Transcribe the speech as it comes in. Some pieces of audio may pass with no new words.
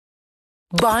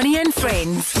Barney and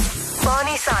Friends.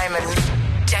 Barney Simon.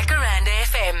 Jacaranda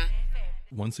FM.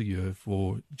 Once a year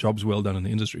for jobs well done in the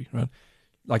industry, right?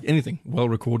 Like anything, well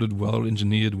recorded, well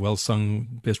engineered, well sung,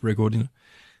 best record,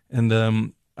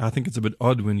 And I think it's a bit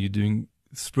odd when you're doing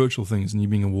spiritual things and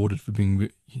you're being awarded for being,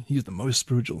 he's the most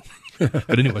spiritual.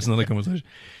 But anyway, it's another conversation.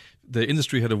 The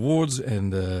industry had awards,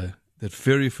 and that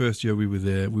very first year we were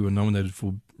there, we were nominated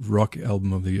for Rock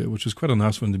Album of the Year, which was quite a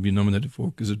nice one to be nominated for,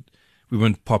 because we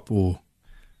weren't pop or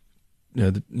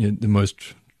the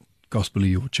most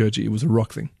gospel-y or churchy. It was a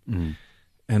rock thing. Mm.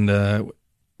 And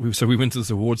so we went to this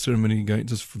award ceremony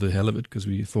just for the hell of it, because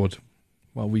we thought,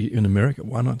 well, we in America,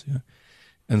 why not?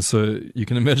 And so you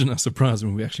can imagine our surprise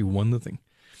when we actually won the thing.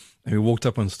 And we walked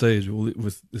up on stage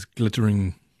with this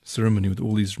glittering ceremony with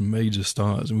all these major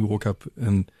stars, and we walk up,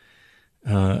 and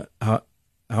I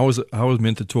was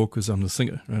meant to talk because I'm the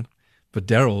singer, right? But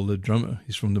Daryl, the drummer,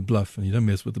 he's from the Bluff, and you don't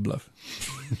mess with the Bluff.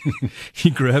 He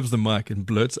grabs the mic and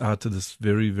blurts out to this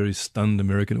very, very stunned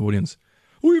American audience,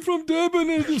 "We're from Durban,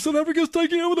 and South Africa's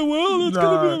taking over the world. It's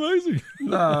going to be amazing."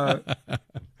 No.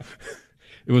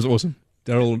 It was awesome.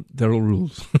 Daryl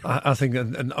rules. I think,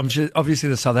 and I'm sure, obviously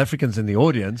the South Africans in the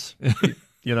audience,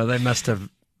 they must have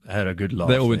had a good laugh.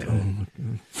 They all went, there. "Oh my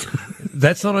God."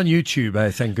 That's not on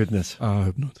YouTube, thank goodness. I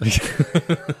hope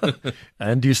not.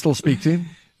 And do you still speak to him?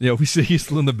 Yeah, we see he's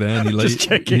still in the band.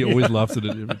 He always laughs at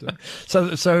it every time.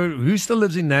 So who still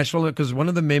lives in Nashville? Because one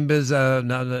of the members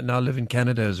now live in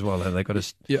Canada as well, and they got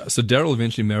a... Yeah, so Daryl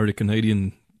eventually married a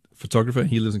Canadian photographer.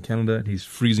 He lives in Canada, and he's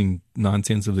freezing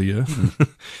 9/10 of the year,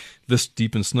 this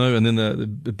deep in snow. And then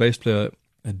the bass player,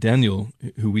 Daniel,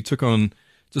 who we took on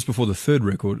just before the third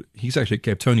record, he's actually a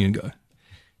Cape Townian guy.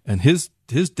 And his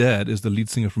dad is the lead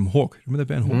singer from Hawk. Remember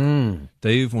that band, Hawk?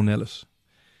 Dave Ornelas.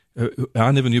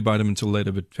 I never knew about him until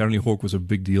later, but apparently Hawk was a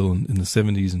big deal in the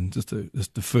 70s, and just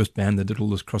the first band that did all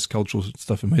this cross-cultural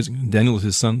stuff, amazing. And Daniel is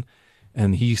his son,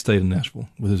 and he stayed in Nashville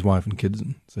with his wife and kids.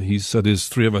 And so there's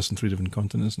three of us in three different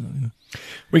continents now.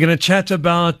 We're going to chat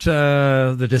about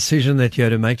the decision that you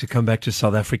had to make to come back to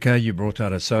South Africa. You brought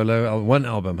out a solo, one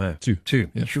album, huh? Two.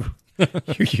 Yeah.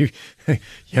 You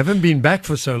haven't been back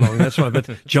for so long, that's why.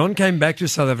 But John came back to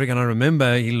South Africa, and I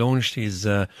remember he launched his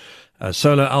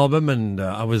solo album, and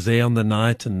I was there on the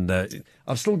night, and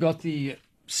I've still got the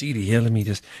CD here.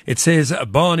 It says,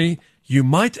 "Barney, you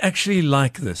might actually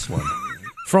like this one."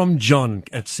 From John.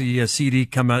 It's the CD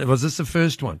come out. Was this the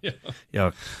first one?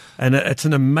 Yeah. And it's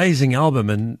an amazing album,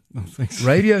 and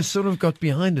radio sort of got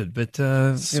behind it, but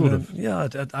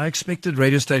I expected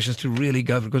radio stations to really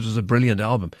go for it because it was a brilliant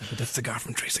album. But that's the guy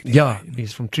from 363. Yeah,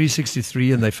 he's from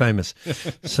 363, and they're famous.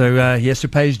 So he has to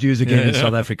pay his dues again in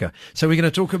South Africa. So we're going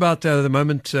to talk about the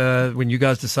moment when you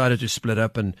guys decided to split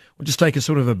up, and we'll just take a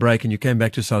sort of a break, and you came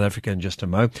back to South Africa in just a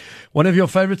mo. One of your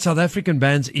favorite South African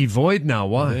bands, Evoid now.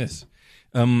 Why? Yes.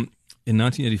 In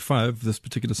 1985, this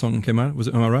particular song came out.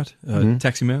 Am I right?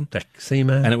 Taxi Man. Taxi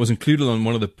Man. And it was included on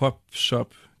one of the Pop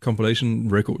Shop compilation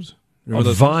records.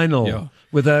 Vinyl. Yeah.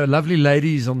 With the lovely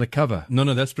ladies on the cover. No,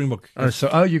 that's Springbok.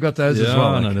 You got those as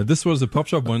well. No. This was the Pop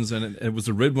Shop ones, and it was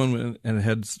a red one, and it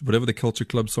had whatever the Culture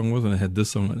Club song was, and it had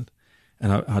this song on it.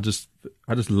 And I just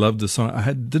loved the song.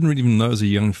 Didn't really even know as a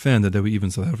young fan that they were even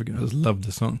South African. I just loved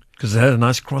the song because it had a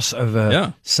nice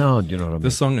crossover sound. You know what I mean?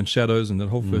 This song and Shadows and that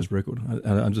whole first record.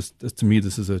 To me,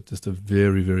 this is just a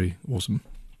very, very awesome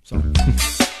song.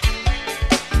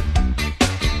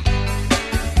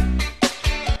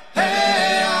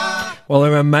 Well, they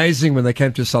were amazing when they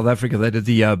came to South Africa. They did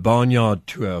the Barnyard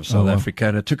tour of South Africa,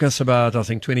 and it took us about, I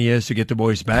think, 20 years to get the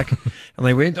boys back. And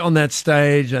they went on that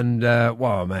stage, and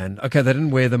wow, man. Okay, they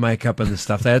didn't wear the makeup and the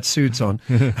stuff. They had suits on,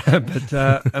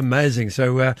 but amazing.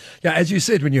 So, as you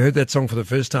said, when you heard that song for the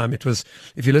first time, it was,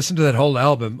 if you listen to that whole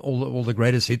album, all the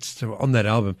greatest hits on that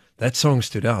album, that song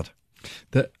stood out.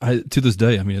 To this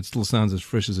day, I mean, it still sounds as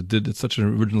fresh as it did. It's such an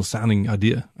original sounding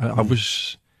idea.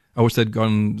 I wish they'd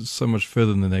gone so much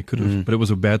further than they could have, but it was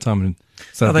a bad time in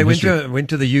South Africa. They went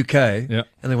to the UK, and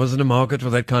there wasn't a market for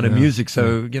that kind of music,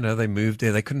 so they moved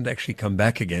there. They couldn't actually come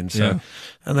back again. So,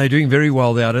 and they're doing very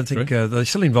well there. I don't think they're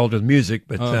still involved with music,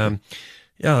 but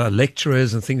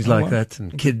lecturers and things like that,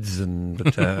 and kids,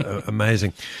 but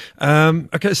amazing.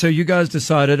 Okay, so you guys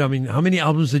decided. I mean, how many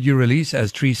albums did you release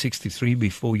as 363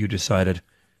 before you decided?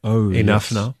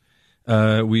 Enough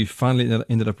now. We finally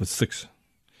ended up with 6,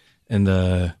 and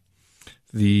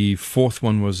the fourth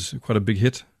one was quite a big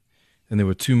hit, and there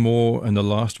were 2 more, and the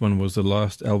last one was the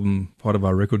last album, part of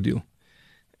our record deal.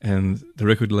 And the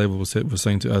record label was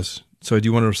saying to us, "So do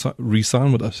you want to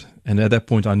re-sign with us?" And at that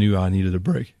point, I knew I needed a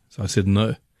break, so I said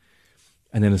no.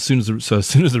 And then as soon as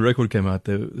the record came out,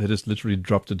 they just literally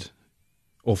dropped it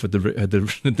off at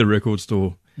the record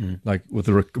store, like with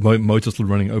the motor still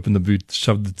running, opened the boot,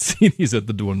 shoved the CDs at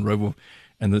the door and drove off.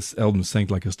 And this album sank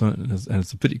like a stone. And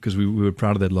it's a pity because we were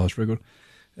proud of that last record.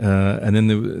 And then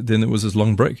there was this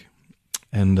long break.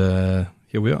 And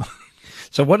here we are.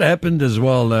 So what happened as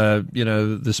well,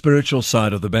 the spiritual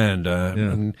side of the band,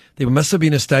 and there must have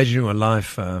been a stage in your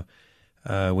life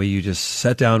where you just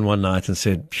sat down one night and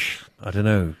said, I don't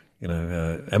know,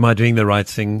 am I doing the right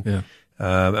thing? Yeah.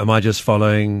 Am I just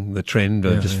following the trend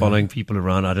or following people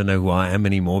around? I don't know who I am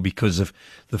anymore because of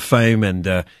the fame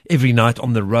and every night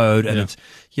on the road. And it's,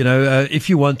 if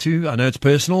you want to, I know it's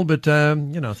personal, but, I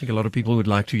think a lot of people would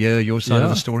like to hear your side of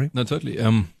the story. No, totally.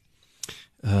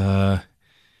 The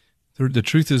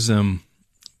truth is,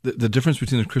 the difference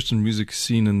between the Christian music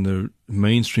scene and the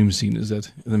mainstream scene is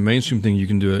that in the mainstream thing, you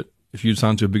can do it. If you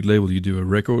sign to a big label, you do a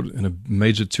record and a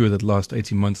major tour that lasts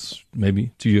 18 months,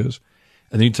 maybe 2 years.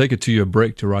 And then you take a 2-year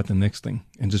break to write the next thing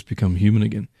and just become human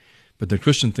again. But the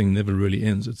Christian thing never really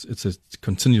ends. It's a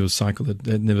continuous cycle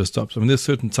that never stops. I mean, there's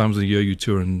certain times of the year you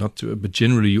tour and not tour, but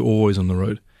generally you're always on the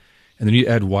road. And then you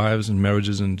add wives and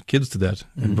marriages and kids to that.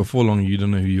 And before long, you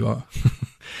don't know who you are.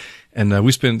 And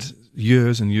we spent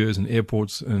years and years in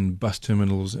airports and bus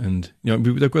terminals. And,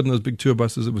 they've got those big tour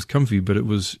buses. It was comfy, but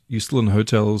you're still in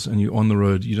hotels and you're on the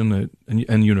road. You don't know,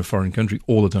 and you're in a foreign country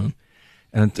all the time.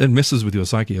 And it messes with your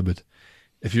psyche a bit.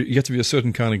 If you have to be a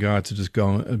certain kind of guy to just go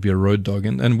and be a road dog.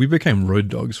 And we became road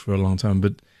dogs for a long time.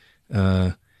 But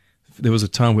there was a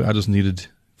time where I just needed,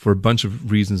 for a bunch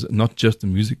of reasons, not just the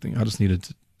music thing, I just needed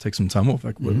to take some time off,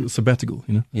 like a sabbatical,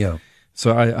 Yeah.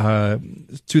 So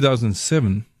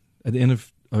 2007, at the end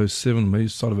of 07, maybe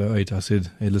start of 08, I said,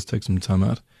 hey, let's take some time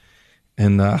out.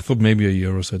 And I thought maybe a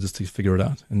year or so just to figure it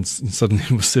out. And suddenly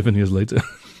it was 7 years later.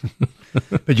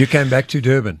 But you came back to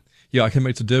Durban. Yeah, I came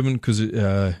back to Durban because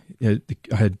I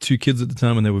had 2 kids at the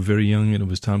time and they were very young, and it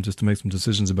was time just to make some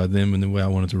decisions about them and the way I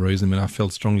wanted to raise them. And I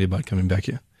felt strongly about coming back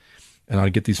here. And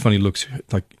I'd get these funny looks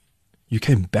like, you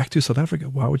came back to South Africa?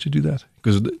 Why would you do that?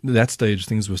 Because at that stage,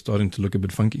 things were starting to look a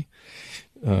bit funky.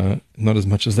 Not as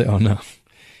much as they are now.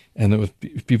 And it was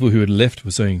people who had left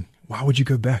were saying, why would you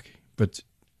go back? But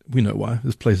we know why.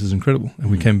 This place is incredible.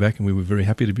 And we came back and we were very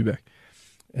happy to be back.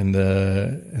 And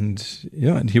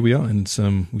here we are. And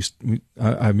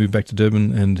I moved back to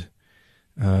Durban, and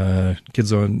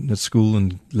kids are at school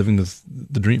and living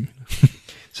the dream.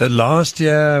 So last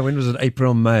year, when was it?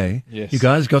 April, May. Yes. You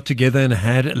guys got together and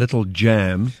had a little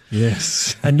jam.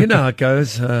 Yes. And you know how it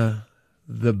goes.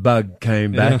 The bug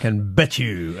came back and bit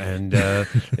you. And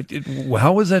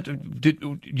how was that?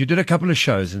 You did a couple of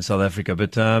shows in South Africa,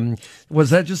 but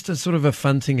was that just a sort of a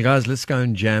fun thing, guys? Let's go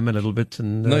and jam a little bit.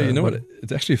 And no, you know what?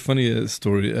 It's actually a funny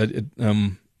story.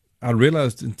 I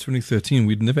realized in 2013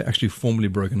 we'd never actually formally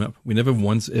broken up. We never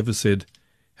once ever said,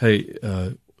 "Hey,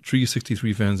 Tree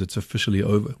 63 fans, it's officially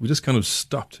over." We just kind of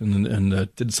stopped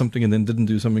and did something and then didn't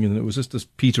do something, and it was just this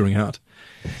petering out.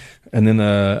 And then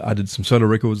I did some solo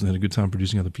records and had a good time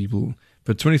producing other people.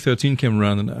 But 2013 came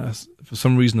around, and for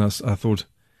some reason I thought,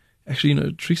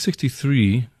 actually, Tree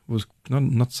 63 was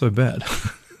not so bad.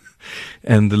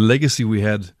 And the legacy we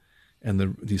had,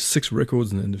 and these 6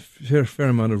 records, and a fair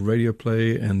amount of radio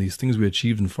play, and these things we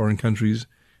achieved in foreign countries,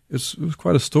 it was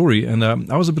quite a story. And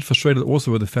I was a bit frustrated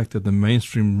also with the fact that the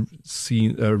mainstream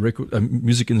scene,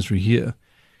 music industry here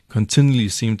continually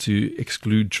seemed to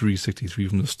exclude Tree 63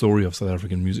 from the story of South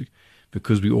African music,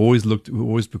 because those are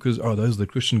the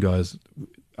Christian guys,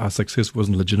 our success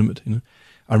wasn't legitimate.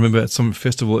 I remember at some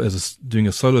festival doing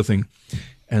a solo thing,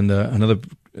 and another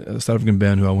South African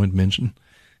band who I won't mention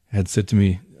had said to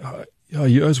me,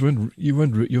 your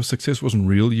success wasn't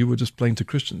real. You were just playing to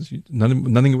Christians.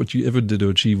 Nothing of what you ever did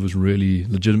or achieved was really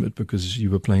legitimate because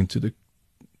you were playing to the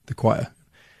choir.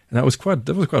 And that was quite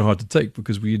hard to take,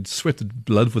 because we had sweated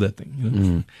blood for that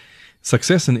thing.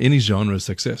 Success in any genre is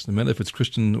success, no matter if it's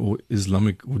Christian or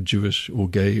Islamic or Jewish or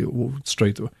gay or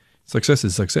straight. Success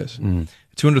is success.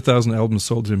 200,000 albums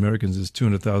sold to Americans is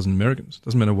 200,000 Americans.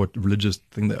 Doesn't matter what religious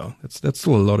thing they are. That's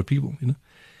still a lot of people.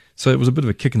 So it was a bit of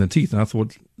a kick in the teeth, and I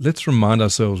thought, let's remind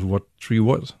ourselves what Tree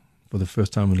was for the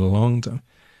first time in a long time.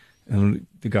 And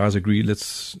the guys agreed.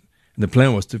 And the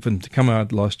plan was to come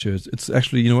out last year. It's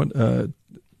actually,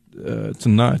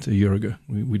 tonight, a year ago,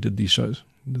 we did these shows.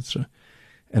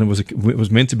 And it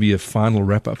was meant to be a final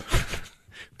wrap up.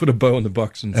 Put a bow on the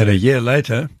box, and a year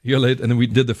later, and then we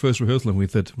did the first rehearsal, and we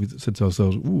said to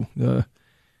ourselves, "Ooh, there's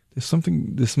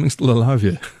something still alive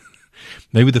here."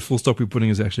 Maybe the full stop we're putting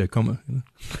is actually a comma.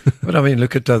 But I mean,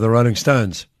 look at the Rolling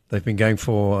Stones. They've been going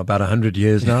for about 100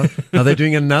 years now. Now they're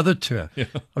doing another tour. Yeah.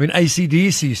 I mean,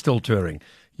 AC/DC is still touring.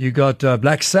 You got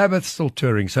Black Sabbath still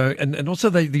touring. So, and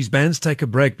also these bands take a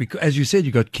break because, as you said,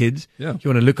 you got kids. Yeah. You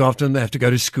want to look after them. They have to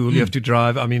go to school. You have to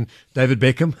drive. I mean, David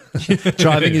Beckham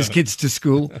driving his kids to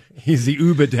school. He's the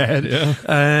Uber dad. Yeah.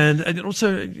 And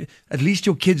also, at least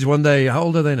your kids one day, how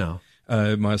old are they now?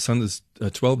 My son is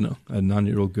 12 now, a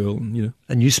 9-year-old girl, and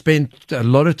And you spent a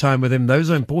lot of time with them. Those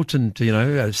are important, 7,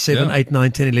 Yeah. 8,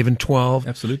 9, 10, 11, 12.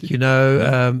 Absolutely.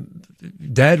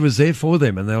 Dad was there for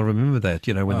them, and they'll remember that,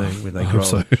 when they grow hope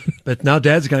so. up. But now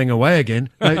Dad's going away again.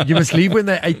 No, you must leave when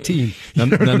they're 18.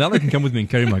 now they can come with me and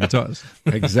carry my guitars.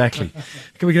 Exactly.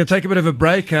 Okay, we're going to take a bit of a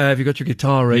break. Have you got your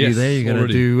guitar ready Yes, there? You're going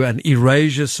already. to do an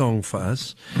Erasure song for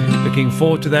us. Looking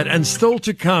forward to that. And still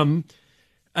to come,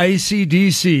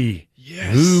 AC/DC.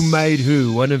 Yes. Who Made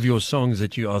Who? One of your songs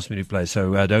that you asked me to play.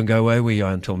 So don't go away. We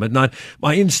are until midnight.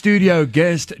 My in-studio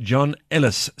guest, John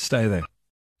Ellis. Stay there.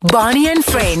 Barney and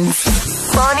Friends.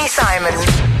 Barney Simon.